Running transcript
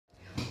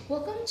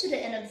Welcome to the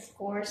end of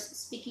course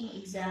speaking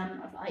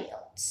exam of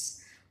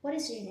IELTS. What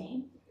is your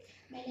name?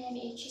 My name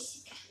is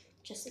Jessica.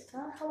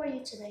 Jessica. How are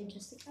you today,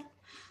 Jessica?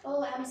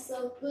 Oh, I'm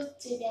so good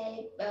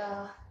today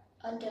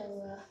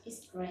under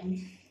this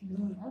rain.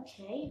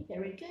 Okay,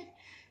 very good.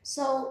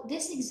 So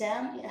this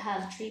exam it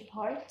have three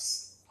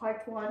parts.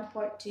 Part 1,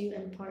 Part 2,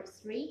 and Part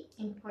 3.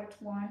 In Part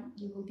 1,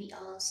 you will be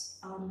asked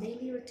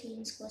daily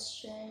routines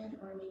question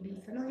or maybe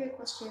familiar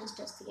questions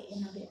just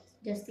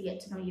to get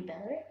to know you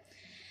better.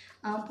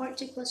 Part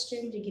 2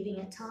 question, you're giving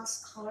a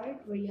task card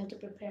where you have to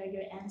prepare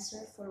your answer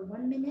for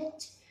 1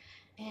 minute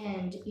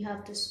and you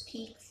have to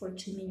speak for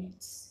 2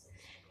 minutes.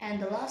 And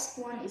the last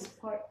one is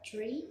part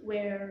 3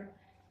 where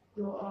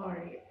you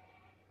are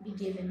be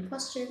given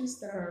questions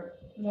that are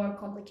more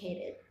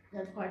complicated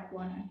than part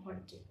 1 and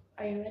part 2.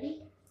 Are you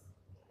ready?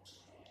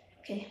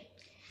 Okay.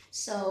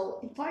 So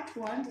in part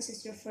 1, this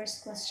is your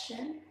first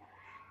question.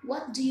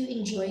 What do you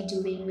enjoy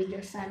doing with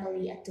your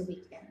family at the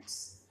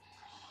weekends?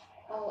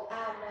 Oh,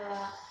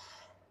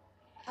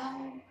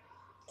 I'm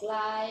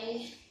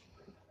glad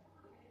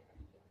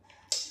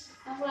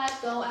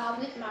go out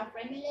with my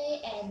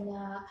family and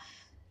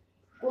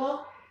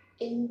walk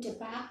in the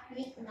park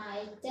with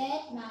my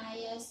dad,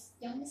 my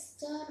younger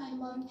sister, my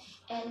mom,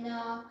 and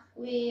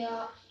we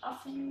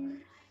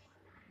often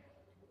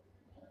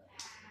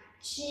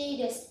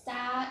see the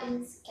star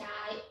in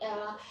sky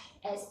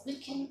as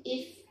weekend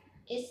if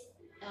it's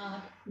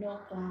no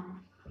cloud.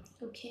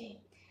 Okay.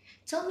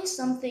 Tell me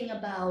something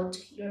about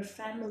your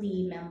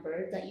family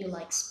member that you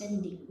like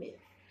spending with.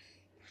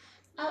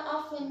 I'm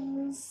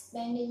often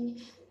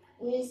spending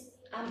with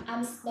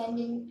I'm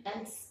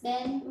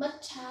spend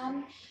much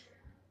time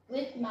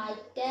with my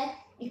dad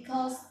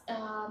because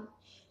uh,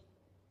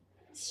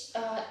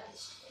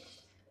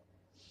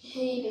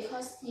 he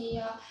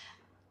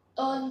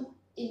earn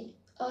in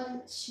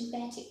earn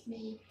sympathetic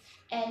me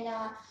and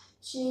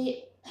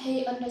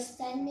he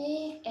understand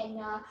me and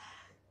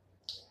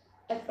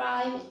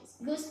advise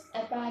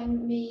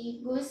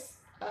me good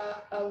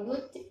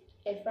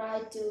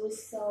advice to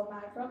solve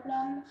my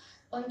problem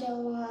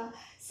although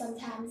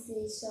sometimes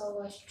he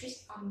so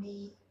strict on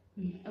me.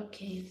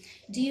 Okay.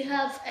 Do you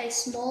have a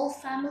small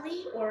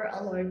family or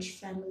a large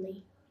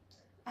family?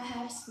 I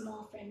have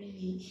small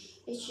family.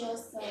 It's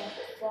just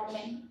four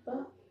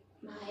members.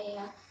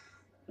 My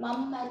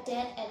mom, my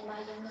dad, and my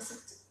younger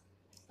sister.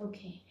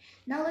 Okay.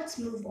 Now let's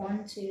move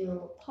on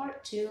to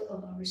part 2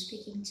 of our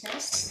speaking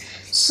test.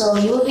 So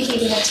you will be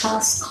given a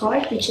task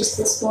card, which is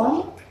this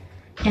one,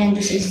 and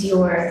this is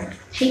your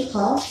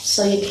paper,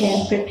 so you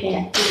can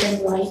prepare. You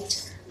can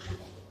write,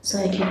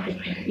 so you can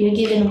prepare. You're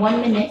given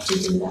 1 minute to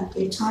do that.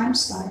 Your time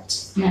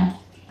starts now.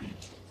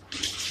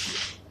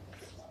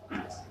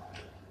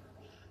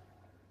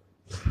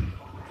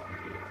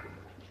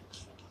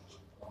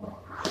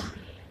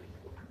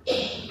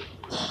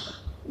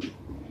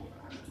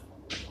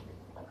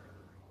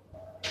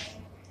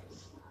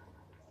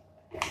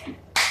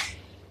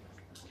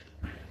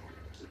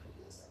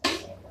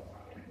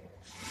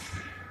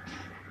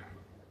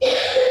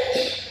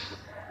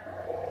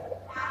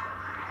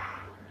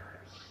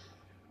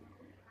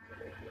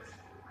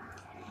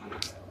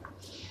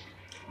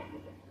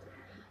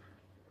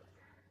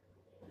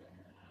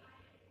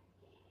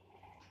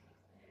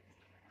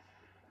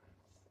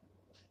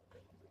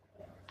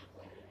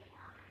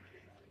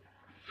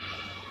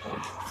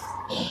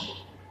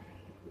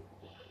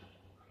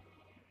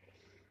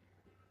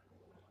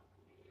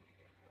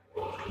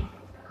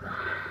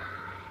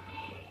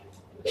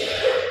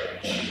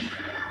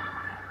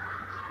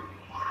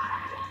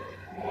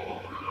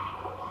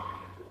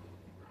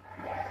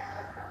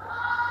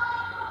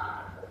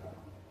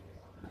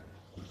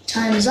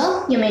 Time is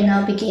up. You may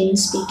now begin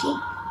speaking.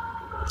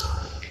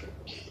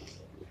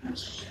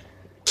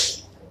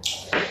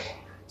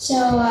 So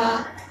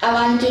I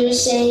want to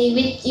say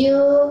with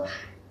you,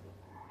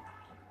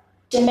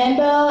 the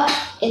member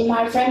in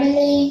my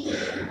family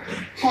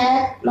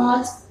had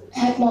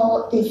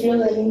more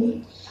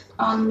influence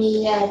on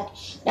me.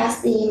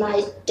 That's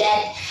my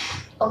dad.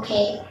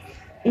 Okay.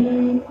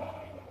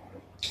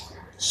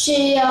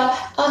 She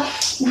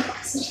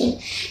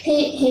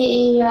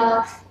he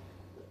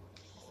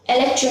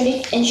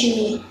electronic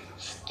engineer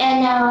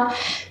and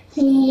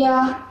he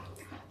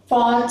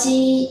 40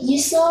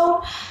 years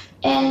old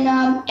and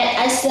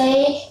I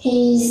say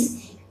he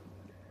is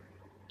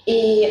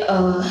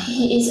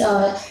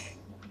a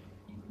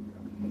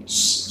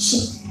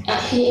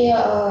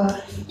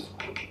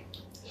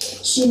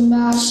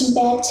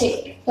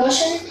sympathetic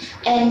person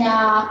and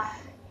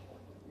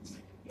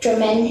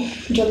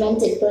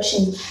dramatic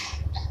person.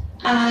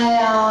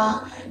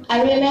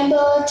 I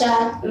remember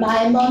that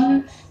my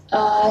mom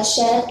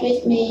shared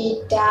with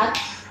me that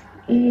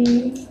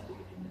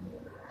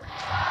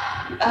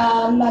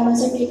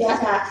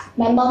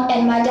my mom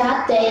and my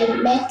dad they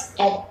met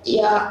at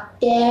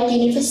their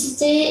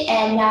university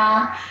and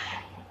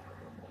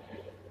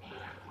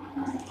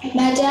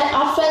my dad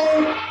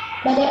often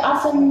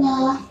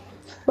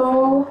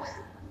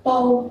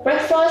bought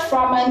breakfast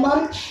for my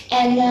mom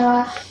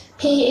and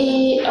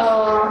he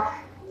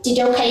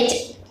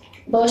dedicated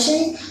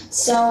version.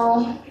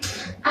 So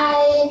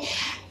I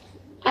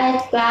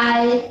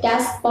try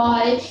that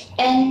boy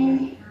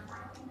and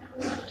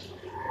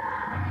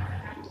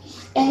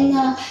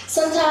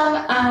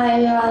sometimes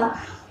I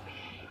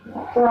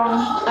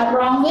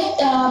wrong with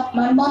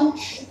my mom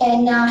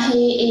and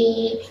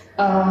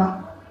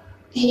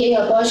he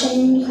a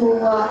person who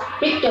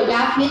read the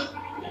gap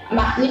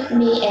with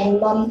me and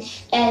mom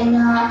and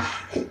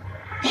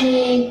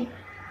he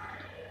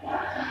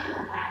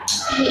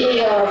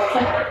he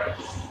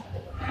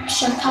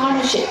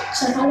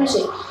psychologist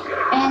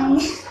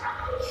and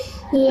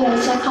he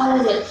is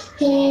psychologist.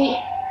 He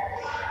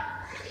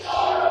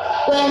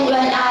when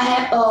I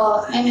have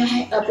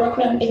a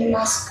problem in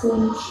my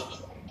school,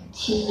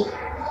 he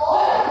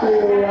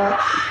will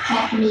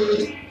help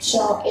me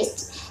solve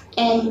it.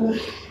 And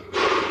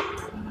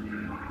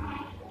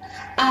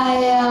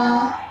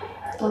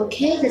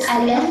Okay,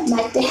 I left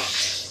my dad.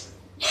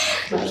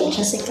 Okay,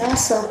 Jessica.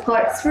 So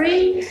part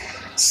 3.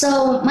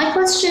 So my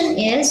question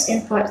is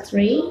in part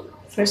 3,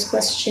 first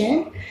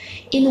question.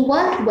 In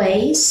what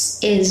ways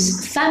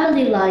is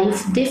family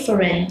life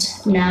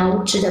different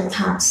now to the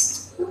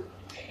past?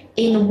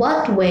 In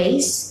what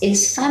ways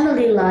is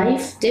family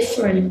life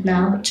different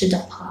now to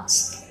the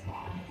past?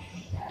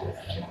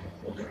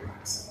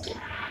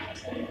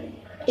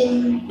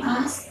 In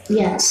past,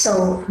 Yeah,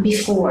 so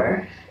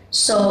before.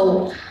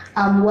 So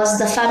was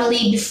the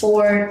family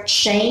before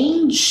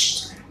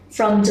changed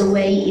from the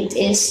way it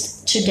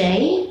is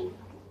today?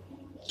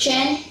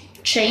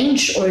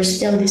 Change or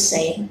still the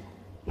same?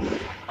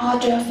 Or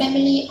the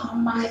family or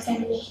my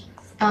family?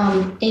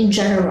 In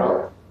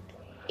general.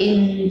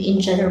 In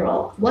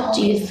general, what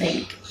do you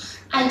think?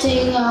 I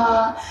think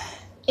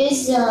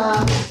it's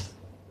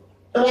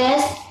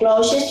less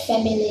closest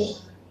family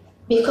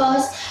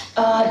because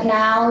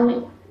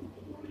now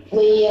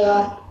we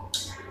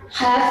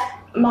have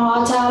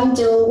more time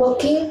to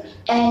working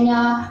and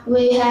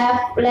we have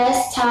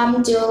less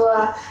time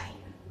to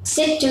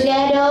sit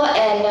together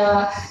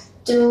and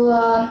to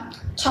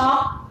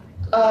talk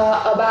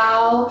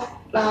about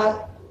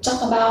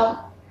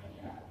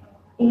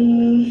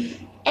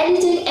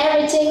anything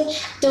everything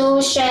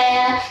to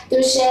share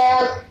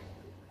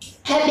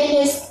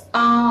happiness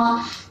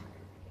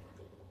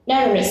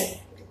memories.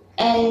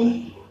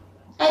 And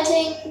I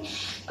think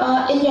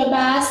in the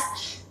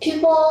past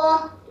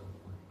people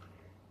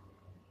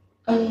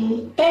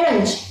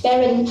parents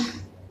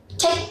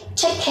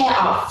take care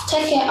of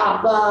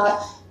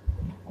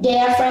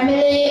their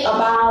family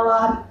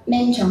about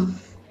mental.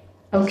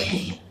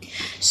 Okay,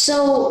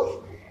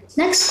 so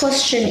next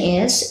question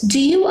is, do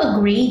you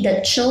agree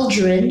that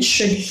children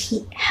should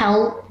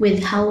help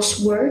with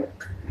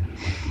housework?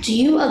 Do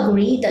you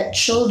agree that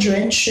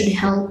children should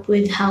help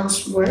with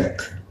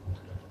housework?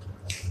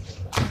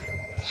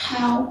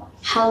 How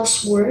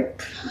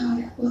Housework?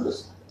 how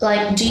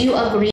Like, do you agree